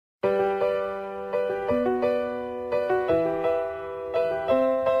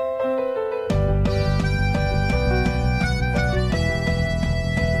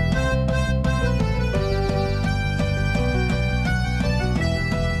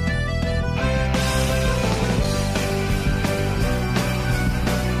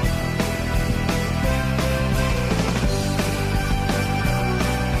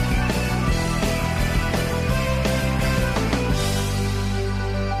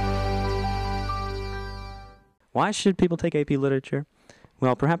Why should people take AP Literature?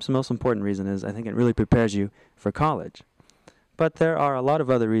 Well, perhaps the most important reason is I think it really prepares you for college. But there are a lot of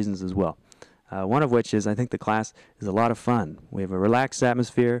other reasons as well. One of which is I think the class is a lot of fun. We have a relaxed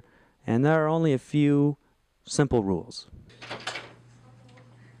atmosphere, and there are only a few simple rules.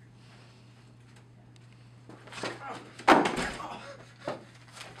 I'm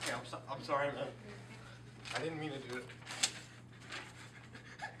sorry, man. I didn't mean to do it.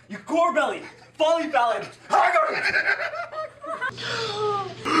 You gore-belly! Volley ballad!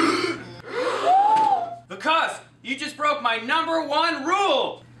 Because you just broke my #1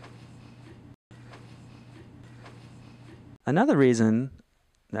 rule! Another reason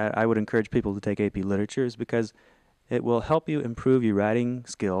that I would encourage people to take AP Literature is because it will help you improve your writing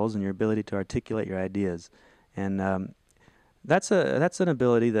skills and your ability to articulate your ideas. And that's an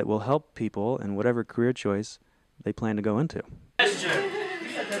ability that will help people in whatever career choice they plan to go into.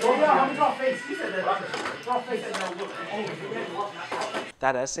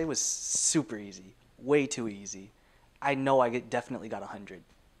 That essay was super easy. Way too easy. I know I definitely got 100.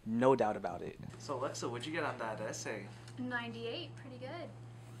 No doubt about it. So Alexa, what'd you get on that essay? 98, pretty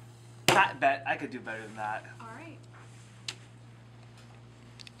good. I bet I could do better than that. All right.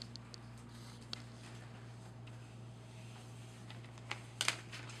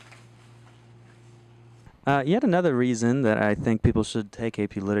 Yet another reason that I think people should take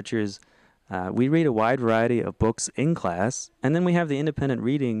AP Literature is we read a wide variety of books in class, and then we have the independent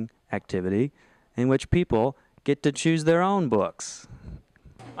reading activity in which people get to choose their own books.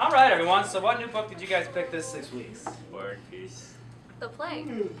 All right, everyone. So what new book did you guys pick this 6 weeks? Word Piece. The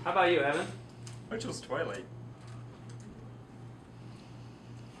Plague. How about you, Evan? I chose Twilight.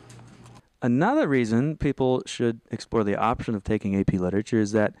 Another reason people should explore the option of taking AP Literature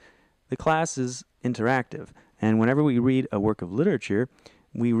is that the class is interactive. And whenever we read a work of literature,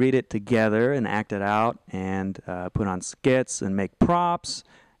 we read it together and act it out and put on skits and make props.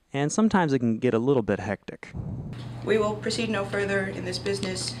 And sometimes it can get a little bit hectic. We will proceed no further in this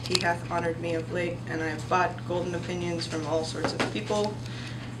business. He hath honored me of late, and I have bought golden opinions from all sorts of people,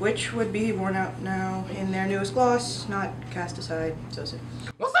 which would be worn out now in their newest gloss, not cast aside, so soon.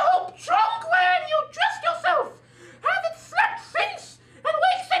 What's the hope, drunk when you dressed yourself? Haven't slept since, and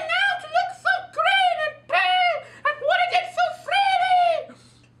wasted now to look so green and pale, and what it did so freely.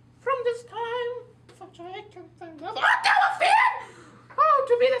 From this time, such a hatred and love. Art thou a fear? Oh,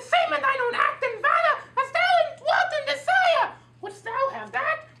 to be the same in thine own act and valor, as thou in dwelt and desire. Wouldst thou have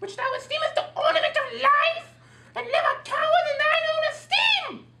that which thou esteemest the ornament of life, and live a coward in thine own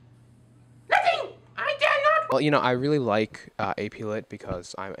esteem? Nothing! I dare not! Well, you know, I really like AP Lit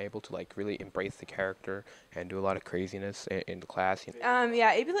because I'm able to like really embrace the character and do a lot of craziness in the class.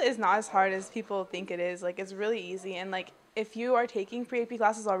 Yeah, AP Lit is not as hard as people think it is. Like, it's really easy, and like if you are taking pre-AP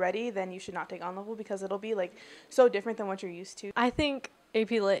classes already, then you should not take on-level because it'll be like so different than what you're used to. I think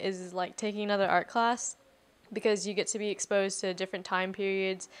AP Lit is like taking another art class because you get to be exposed to different time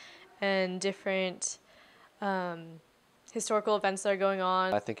periods and different historical events that are going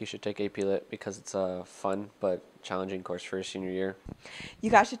on. I think you should take AP Lit because it's a fun but challenging course for your senior year. You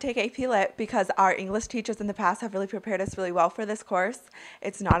guys should take AP Lit because our English teachers in the past have really prepared us really well for this course.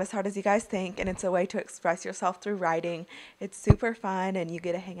 It's not as hard as you guys think, and it's a way to express yourself through writing. It's super fun, and you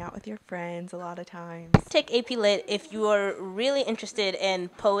get to hang out with your friends a lot of times. Take AP Lit if you are really interested in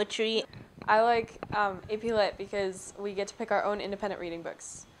poetry. I like AP Lit because we get to pick our own independent reading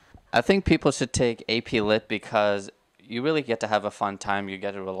books. I think people should take AP Lit because you really get to have a fun time. You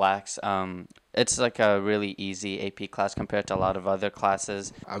get to relax. It's like a really easy AP class compared to a lot of other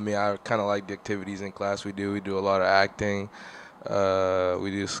classes. I mean, I kind of like the activities in class we do. We do a lot of acting.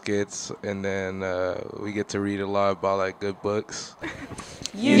 We do skits, and then we get to read a lot about like good books.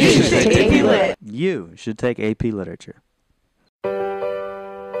 You should take AP Lit. You should take AP Literature.